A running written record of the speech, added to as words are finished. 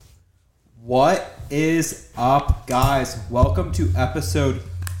What is up, guys? Welcome to episode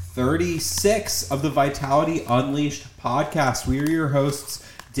 36 of the Vitality Unleashed podcast. We are your hosts,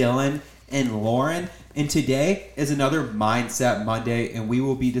 Dylan and Lauren, and today is another Mindset Monday, and we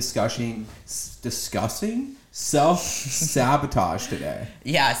will be discussing self-sabotage today.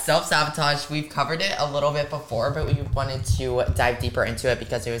 Yeah, self-sabotage. We've covered it a little bit before, but we wanted to dive deeper into it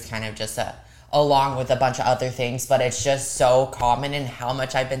because it was kind of just along with a bunch of other things, but it's just so common, and how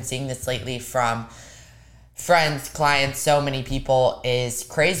much I've been seeing this lately from friends, clients, so many people is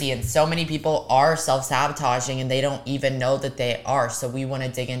crazy, and so many people are self-sabotaging and they don't even know that they are. So we want to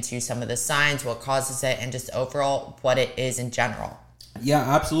dig into some of the signs, what causes it, and just overall what it is in general. Yeah,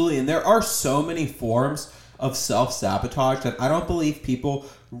 absolutely. And there are so many forms of self-sabotage that I don't believe people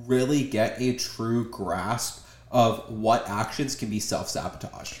really get a true grasp of what actions can be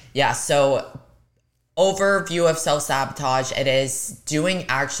self-sabotage. Yeah, so overview of self-sabotage, it is doing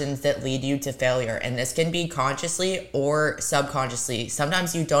actions that lead you to failure, and this can be consciously or subconsciously.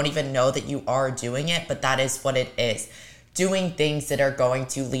 Sometimes you don't even know that you are doing it, but that is what it is. Doing things that are going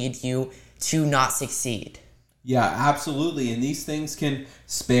to lead you to not succeed. Yeah, absolutely. And these things can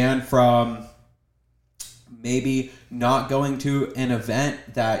span from maybe not going to an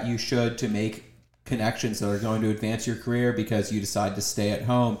event that you should to make connections that are going to advance your career because you decide to stay at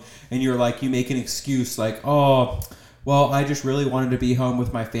home, and you make an excuse like, oh, well, I just really wanted to be home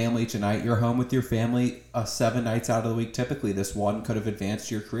with my family tonight. You're home with your family 7 nights out of the week. Typically, this one could have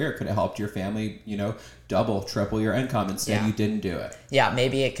advanced your career, could have helped your family, double, triple your income. Instead, You didn't do it. Yeah,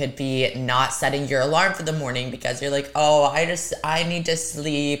 maybe it could be not setting your alarm for the morning because you're like, oh, I need to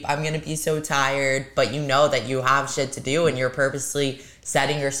sleep. I'm going to be so tired. But you know that you have shit to do, and you're purposely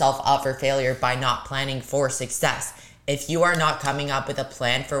setting yourself up for failure by not planning for success. If you are not coming up with a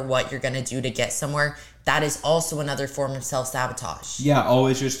plan for what you're going to do to get somewhere, that is also another form of self-sabotage. Yeah,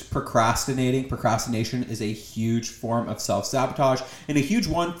 always just procrastinating. Procrastination is a huge form of self-sabotage. And a huge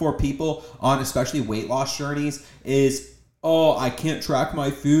one for people on especially weight loss journeys is, oh, I can't track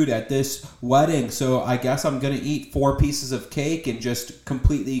my food at this wedding, so I guess I'm going to eat 4 pieces of cake and just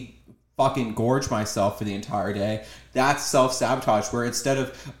completely fucking gorge myself for the entire day. That's self-sabotage, where instead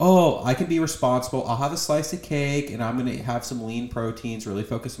of, oh, I can be responsible, I'll have a slice of cake and I'm going to have some lean proteins, really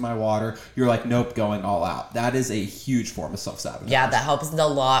focus on my water, you're like, nope, going all out. That is a huge form of self-sabotage. Yeah, that helps a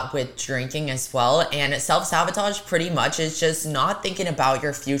lot with drinking as well. And self-sabotage pretty much is just not thinking about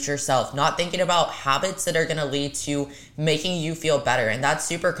your future self, not thinking about habits that are going to lead to making you feel better. And that's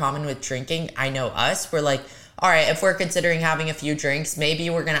super common with drinking. I know us, we're like, all right, if we're considering having a few drinks, maybe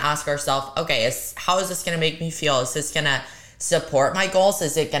we're going to ask ourselves, okay, how is this going to make me feel? Is this going to support my goals?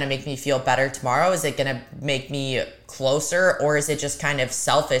 Is it going to make me feel better tomorrow? Is it going to make me closer? Or is it just kind of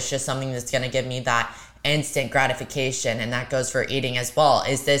selfish, just something that's going to give me that instant gratification? And that goes for eating as well.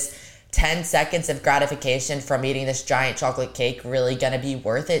 Is this 10 seconds of gratification from eating this giant chocolate cake really going to be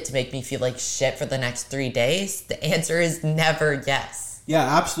worth it to make me feel like shit for the next 3 days? The answer is never yes.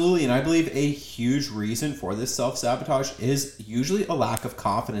 Yeah, absolutely. And I believe a huge reason for this self-sabotage is usually a lack of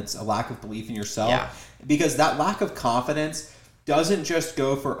confidence, a lack of belief in yourself. Yeah. Because that lack of confidence doesn't just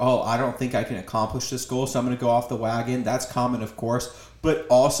go for, oh, I don't think I can accomplish this goal, so I'm going to go off the wagon. That's common, of course. But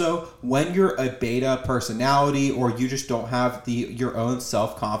also, when you're a beta personality or you just don't have your own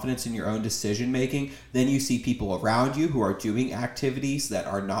self-confidence in your own decision-making, then you see people around you who are doing activities that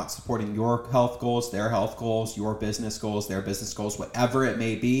are not supporting your health goals, their health goals, your business goals, their business goals, whatever it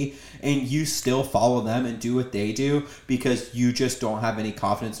may be, and you still follow them and do what they do because you just don't have any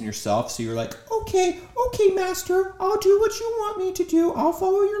confidence in yourself. So you're like, okay, master, I'll do what you want me to do. I'll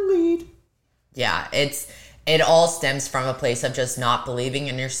follow your lead. Yeah, it all stems from a place of just not believing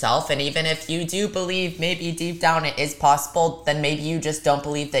in yourself. And even if you do believe maybe deep down it is possible, then maybe you just don't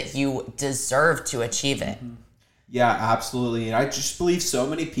believe that you deserve to achieve it. Mm-hmm. Yeah, absolutely. And I just believe so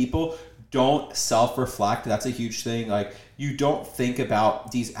many people don't self-reflect. That's a huge thing. Like, you don't think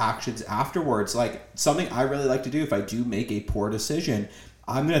about these actions afterwards. Like, something I really like to do if I do make a poor decision,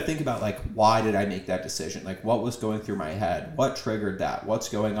 I'm going to think about, why did I make that decision? What was going through my head? What triggered that? What's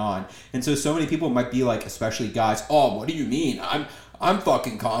going on? And so many people might be like, especially guys, oh, what do you mean? I'm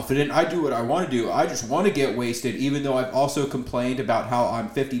fucking confident. I do what I want to do. I just want to get wasted, even though I've also complained about how I'm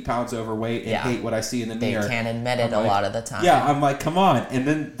 50 pounds overweight and hate what I see in the mirror. They can't admit it a lot of the time. Yeah, I'm like, come on. And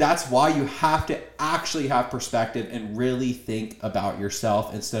then that's why you have to actually have perspective and really think about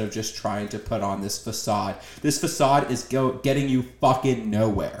yourself instead of just trying to put on this facade. This facade is getting you fucking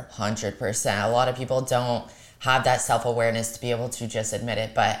nowhere. 100%. A lot of people don't have that self-awareness to be able to just admit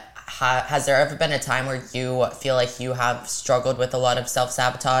it, but has there ever been a time where you feel like you have struggled with a lot of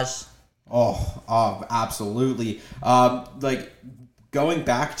self-sabotage? Oh, absolutely. going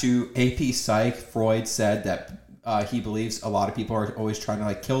back to AP Psych, Freud said that he believes a lot of people are always trying to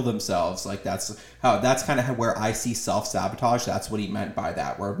like kill themselves. Like that's kind of where I see self-sabotage. That's what he meant by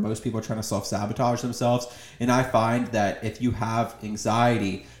that, where most people are trying to self-sabotage themselves. And I find that if you have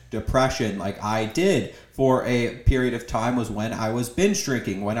anxiety, depression, like I did for a period of time, was when I was binge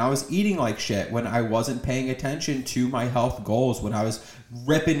drinking, when I was eating like shit, when I wasn't paying attention to my health goals, when I was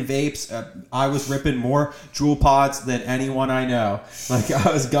ripping vapes. I was ripping more Juul pods than anyone I know. Like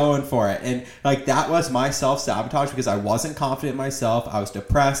I was going for it. And like that was my self-sabotage because I wasn't confident in myself. I was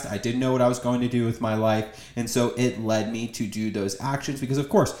depressed. I didn't know what I was going to do with my life. And so it led me to do those actions because of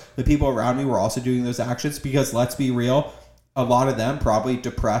course the people around me were also doing those actions because let's be real, a lot of them probably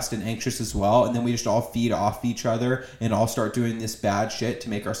depressed and anxious as well. And then we just all feed off each other and all start doing this bad shit to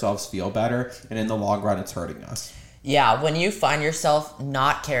make ourselves feel better. And in the long run, it's hurting us. Yeah, when you find yourself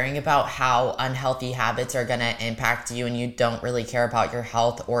not caring about how unhealthy habits are going to impact you and you don't really care about your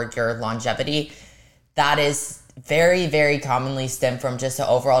health or your longevity, that is very, very commonly stem from just the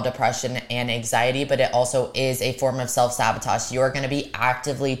overall depression and anxiety, but it also is a form of self-sabotage. You are going to be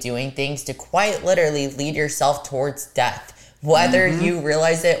actively doing things to quite literally lead yourself towards death, whether you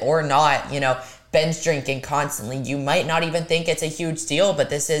realize it or not. You know, binge drinking constantly, you might not even think it's a huge deal, but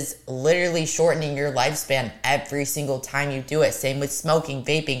this is literally shortening your lifespan every single time you do it. Same with smoking,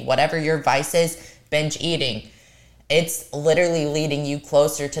 vaping, whatever your vice is, binge eating. It's literally leading you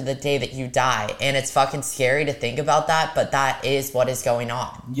closer to the day that you die. And it's fucking scary to think about that, but that is what is going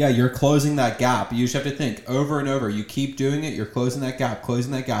on. Yeah, you're closing that gap. You just have to think over and over. You keep doing it, you're closing that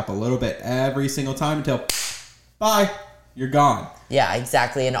gap a little bit every single time until bye. You're gone. Yeah,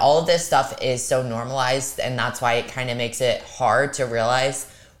 exactly. And all of this stuff is so normalized, and that's why it kind of makes it hard to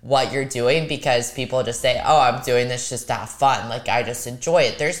realize what you're doing because people just say, oh, I'm doing this just to have fun. Like, I just enjoy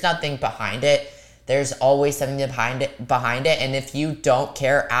it. There's nothing behind it. There's always something behind it. And if you don't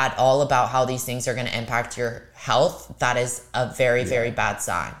care at all about how these things are going to impact your health, that is a very, very bad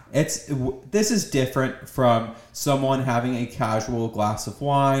sign. This is different from someone having a casual glass of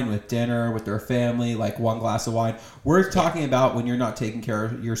wine with dinner with their family, like one glass of wine. We're talking about when you're not taking care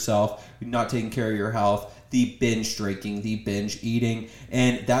of yourself, you're not taking care of your health, the binge drinking, the binge eating.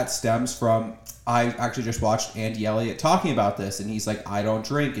 And that stems from, I actually just watched Andy Elliott talking about this, and he's like, I don't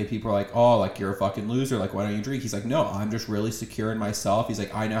drink. And people are like, oh, like you're a fucking loser. Like, why don't you drink? He's like, no, I'm just really secure in myself. He's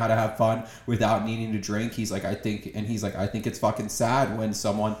like, I know how to have fun without needing to drink. He's like, I think it's fucking sad when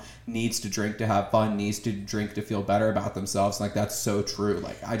someone needs to drink to have fun, needs to drink to feel better about themselves. Like, that's so true.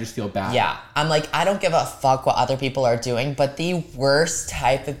 Like, I just feel bad. Yeah. I'm like, I don't give a fuck what other people are doing, but the worst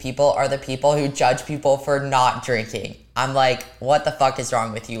type of people are the people who judge people for not drinking. I'm like, what the fuck is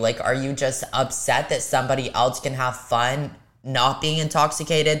wrong with you? Like, are you just upset that somebody else can have fun not being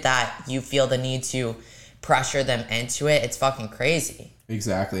intoxicated, that you feel the need to pressure them into it? It's fucking crazy.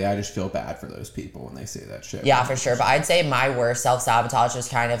 Exactly. I just feel bad for those people when they say that shit. Yeah, for sure. But I'd say my worst self-sabotage was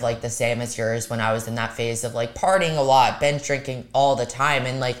kind of like the same as yours when I was in that phase of like partying a lot, binge drinking all the time.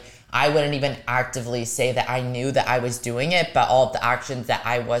 And like, I wouldn't even actively say that I knew that I was doing it, but all of the actions that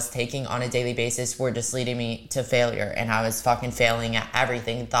I was taking on a daily basis were just leading me to failure. And I was fucking failing at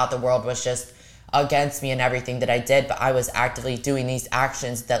everything. Thought the world was just against me and everything that I did, but I was actively doing these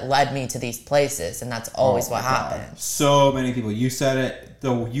actions that led me to these places, and that's always what happened. So many people, you said it,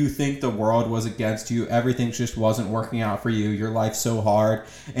 though, you think the world was against you, everything just wasn't working out for you, your life's so hard,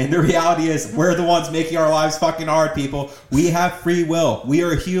 and the reality is we're the ones making our lives fucking hard, people. We have free will. We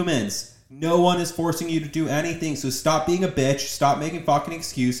are humans. No one is forcing you to do anything. So stop being a bitch. Stop making fucking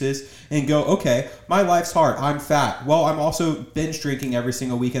excuses and go, okay, my life's hard. I'm fat. Well, I'm also binge drinking every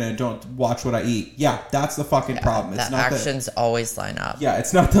single weekend and don't watch what I eat. Yeah, that's the fucking problem. It's not actions always line up. Yeah,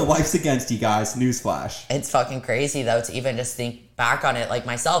 it's not that life's against you guys. Newsflash. It's fucking crazy, though, to even just think back on it like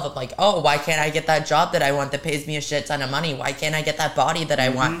myself. I'm like, oh, why can't I get that job that I want that pays me a shit ton of money? Why can't I get that body that I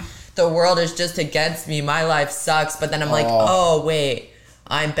want? The world is just against me. My life sucks. But then I'm like, oh, wait.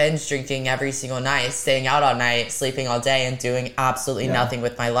 I'm binge drinking every single night, staying out all night, sleeping all day, and doing absolutely nothing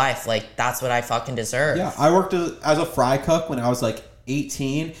with my life. Like, that's what I fucking deserve. Yeah, I worked as a fry cook when I was like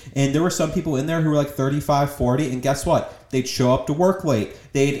 18, and there were some people in there who were like 35, 40, and guess what? They'd show up to work late.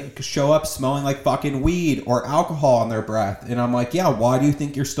 They'd show up smelling like fucking weed or alcohol on their breath. And I'm like, yeah, why do you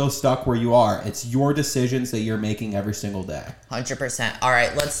think you're still stuck where you are? It's your decisions that you're making every single day. 100%. All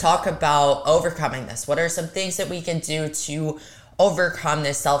right, let's talk about overcoming this. What are some things that we can do to overcome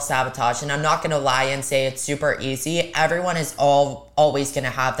this self-sabotage? And I'm not gonna lie and say it's super easy. Everyone is always gonna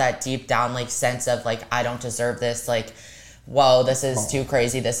have that deep down like sense of like, I don't deserve this, like, whoa, this is too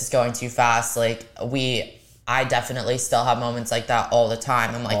crazy, this is going too fast. Like, I definitely still have moments like that all the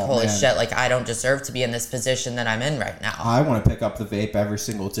time. I'm like, holy shit, like I don't deserve to be in this position that I'm in right now. I want to pick up the vape every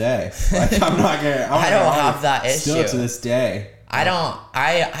single day. Like I'm not gonna. I don't have that issue. Still to this day. I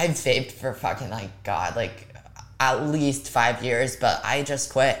vaped for fucking like at least 5 years, but I just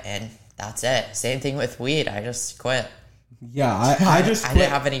quit and that's it. Same thing with weed. I just quit. Yeah, I just quit. I didn't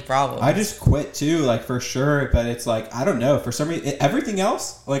have any problems. I just quit too, like for sure. But it's like, I don't know. For some reason, everything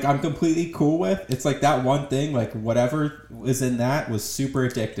else, like I'm completely cool with. It's like that one thing, like whatever was in that was super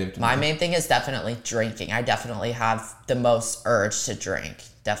addictive to me. My main thing is definitely drinking. I definitely have the most urge to drink.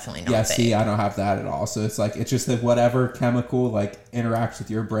 Definitely not vape. See, I don't have that at all. So it's like, it's just that whatever chemical like interacts with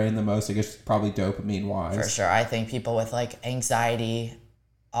your brain the most, I guess probably dopamine wise. For sure. I think people with like anxiety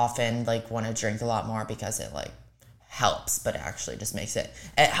often like want to drink a lot more because it like helps, but it actually just makes it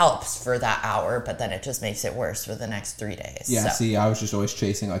helps for that hour, but then it just makes it worse for the next 3 days. Yeah, see, I was just always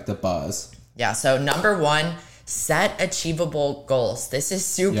chasing like the buzz. Yeah, so number 1, set achievable goals. This is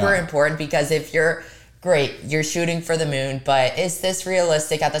super important because if you're great, you're shooting for the moon, but is this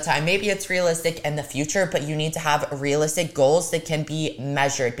realistic at the time? Maybe it's realistic in the future, but you need to have realistic goals that can be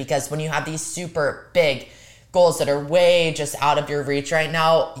measured, because when you have these super big goals that are way just out of your reach right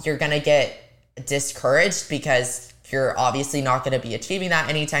now, you're going to get discouraged because you're obviously not going to be achieving that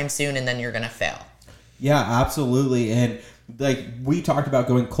anytime soon, and then you're going to fail. Yeah, absolutely. And like we talked about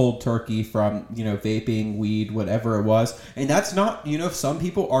going cold turkey from, vaping, weed, whatever it was. And that's not, some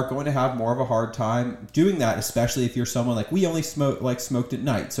people are going to have more of a hard time doing that, especially if you're someone like we only smoked at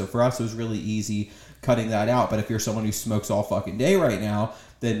night. So for us, it was really easy cutting that out. But if you're someone who smokes all fucking day right now,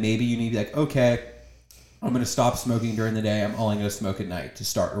 then maybe you need to be like, okay, I'm going to stop smoking during the day. I'm only going to smoke at night to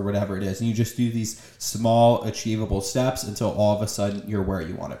start, or whatever it is. And you just do these small, achievable steps until all of a sudden you're where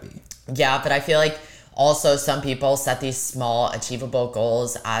you want to be. Yeah, but I feel like also some people set these small, achievable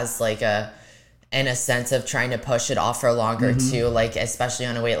goals as like in a sense of trying to push it off for longer too. Like, especially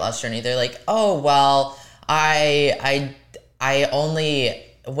on a weight loss journey, they're like, oh, well, I only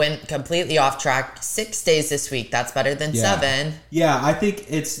went completely off track 6 days this week. That's better than 7. Yeah, I think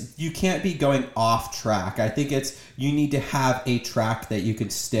you can't be going off track. I think you need to have a track that you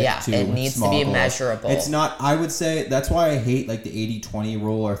can stick to. It needs to be measurable. It's not, I would say, that's why I hate like the 80-20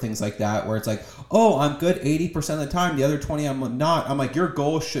 rule or things like that, where it's like, oh, I'm good 80% of the time, the other 20 I'm not. I'm like, your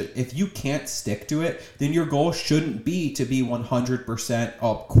goal should, if you can't stick to it, then your goal shouldn't be to be 100%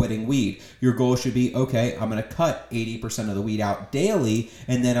 of quitting weed. Your goal should be, okay, I'm going to cut 80% of the weed out daily,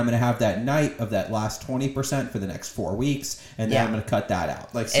 and then I'm going to have that night of that last 20% for the next 4 weeks, and then I'm going to cut that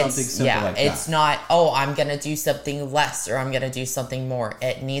out. Like something simple like that. It's not, oh, I'm going to do something less or I'm going to do something more.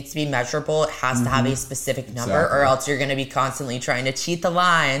 It needs to be measurable. It has to have a specific number, or else you're going to be constantly trying to cheat the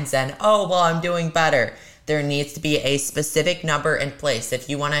lines and, oh, well, I'm doing better. There needs to be a specific number in place. If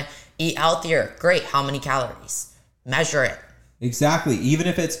you want to eat healthier, great. How many calories? Measure it. Exactly. Even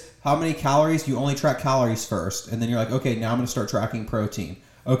if it's how many calories, you only track calories first. And then you're like, okay, now I'm going to start tracking protein.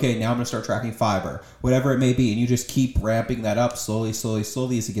 Okay, now I'm going to start tracking fiber. Whatever it may be. And you just keep ramping that up slowly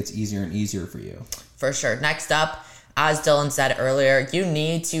as it gets easier and easier for you. For sure. Next up, as Dylan said earlier, you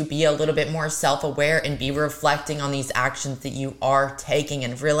need to be a little bit more self-aware and be reflecting on these actions that you are taking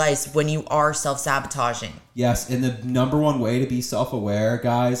and realize when you are self-sabotaging. Yes, and the number one way to be self-aware,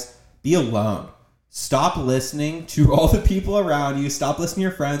 guys, be alone. Stop listening to all the people around you. Stop listening to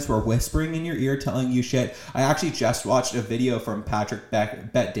your friends who are whispering in your ear, telling you shit. I actually just watched a video from Patrick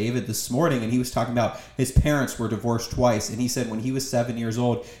Bet David this morning, and he was talking about his parents were divorced twice. And he said when he was 7 years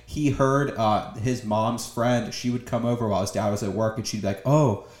old, he heard his mom's friend, she would come over while his dad was at work, and she'd be like,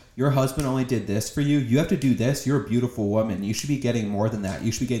 oh, your husband only did this for you. You have to do this. You're a beautiful woman. You should be getting more than that. You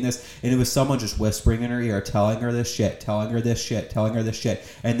should be getting this. And it was someone just whispering in her ear, telling her this shit, telling her this shit, telling her this shit.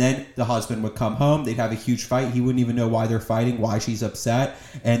 And then the husband would come home. They'd have a huge fight. He wouldn't even know why they're fighting, why she's upset.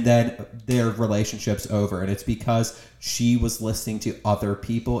 And then their relationship's over. And it's because she was listening to other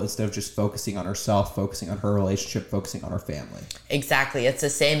people instead of just focusing on herself, focusing on her relationship, focusing on her family. Exactly. It's the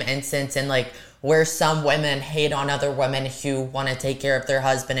same instance in like where some women hate on other women who want to take care of their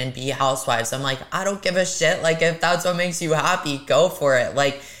husband and be housewives. I'm like, I don't give a shit. Like, if that's what makes you happy, go for it.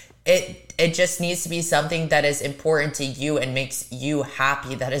 Like, it just needs to be something that is important to you and makes you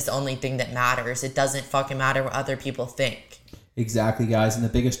happy. That is the only thing that matters. It doesn't fucking matter what other people think. Exactly, guys. And the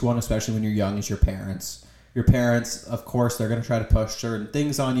biggest one, especially when you're young, is your parents. Your parents, of course, they're going to try to push certain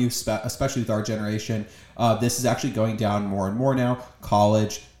things on you, especially with our generation. This is actually going down more and more now.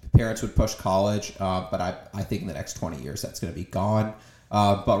 College. Parents would push college, but I think in the next 20 years that's going to be gone.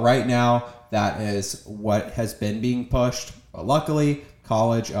 But right now, that is what has been being pushed. But luckily,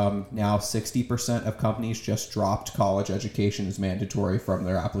 college, now 60% of companies just dropped college education as mandatory from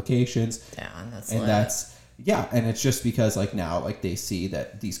their applications. Damn, that's and lit. that's Yeah, and it's just because like now like they see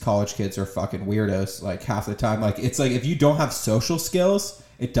that these college kids are fucking weirdos like half the time. Like it's like if you don't have social skills,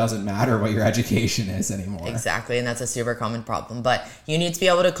 it doesn't matter what your education is anymore. Exactly, and that's a super common problem. But you need to be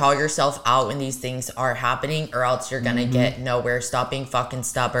able to call yourself out when these things are happening, or else you're gonna get nowhere. Stop being fucking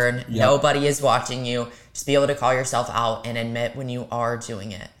stubborn. Yep. Nobody is watching you. Just be able to call yourself out and admit when you are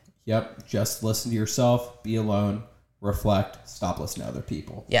doing it. Yep, just listen to yourself, be alone, reflect, stop listening to other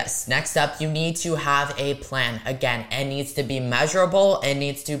people. Yes. Next up, you need to have a plan. Again, it needs to be measurable. It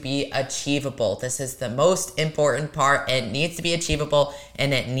needs to be achievable. This is the most important part. It needs to be achievable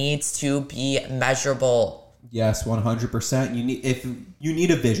and it needs to be measurable. Yes, 100%. You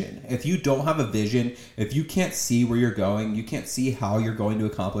need a vision. If you don't have a vision, if you can't see where you're going, you can't see how you're going to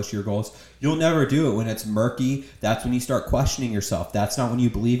accomplish your goals, you'll never do it. When it's murky, that's when you start questioning yourself. That's not when you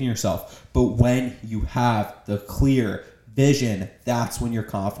believe in yourself. But when you have the clear vision, that's when you're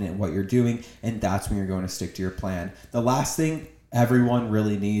confident in what you're doing, and that's when you're going to stick to your plan. The last thing everyone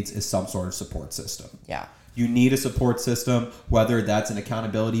really needs is some sort of support system. Yeah. You need a support system, whether that's an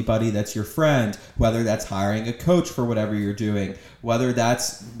accountability buddy that's your friend, whether that's hiring a coach for whatever you're doing, whether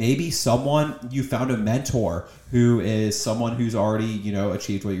that's maybe someone you found a mentor who is someone who's already,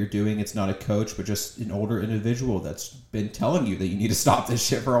 achieved what you're doing. It's not a coach, but just an older individual that's been telling you that you need to stop this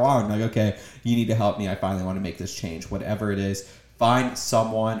shit for a while. And like, okay, you need to help me. I finally want to make this change. Whatever it is, find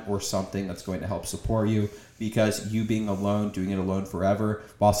someone or something that's going to help support you. Because you being alone, doing it alone forever,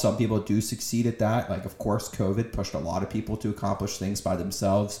 while some people do succeed at that, like of course COVID pushed a lot of people to accomplish things by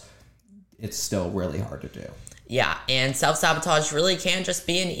themselves, it's still really hard to do. Yeah, and self-sabotage really can just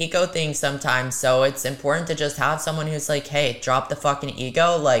be an ego thing sometimes, so it's important to just have someone who's like, hey, drop the fucking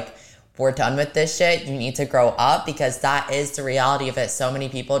ego, like, we're done with this shit, you need to grow up, because that is the reality of it. So many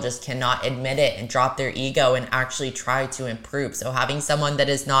people just cannot admit it and drop their ego and actually try to improve. So having someone that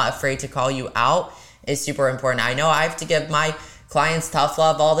is not afraid to call you out is super important. I know I have to give my clients tough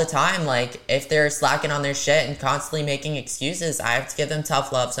love all the time. Like if they're slacking on their shit and constantly making excuses, I have to give them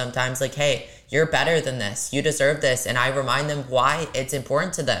tough love sometimes. Like, hey, you're better than this. You deserve this. And I remind them why it's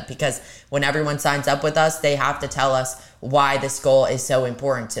important to them, because when everyone signs up with us, they have to tell us why this goal is so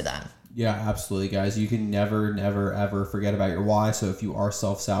important to them. Yeah, absolutely, guys. You can never, ever forget about your why. So if you are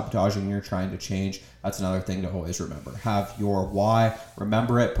self-sabotaging and you're trying to change, that's another thing to always remember. Have your why.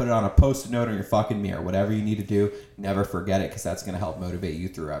 Remember it. Put it on a Post-it note on your fucking mirror. Whatever you need to do, never forget it, because that's going to help motivate you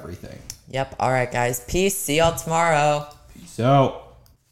through everything. Yep. All right, guys. Peace. See y'all tomorrow. Peace out.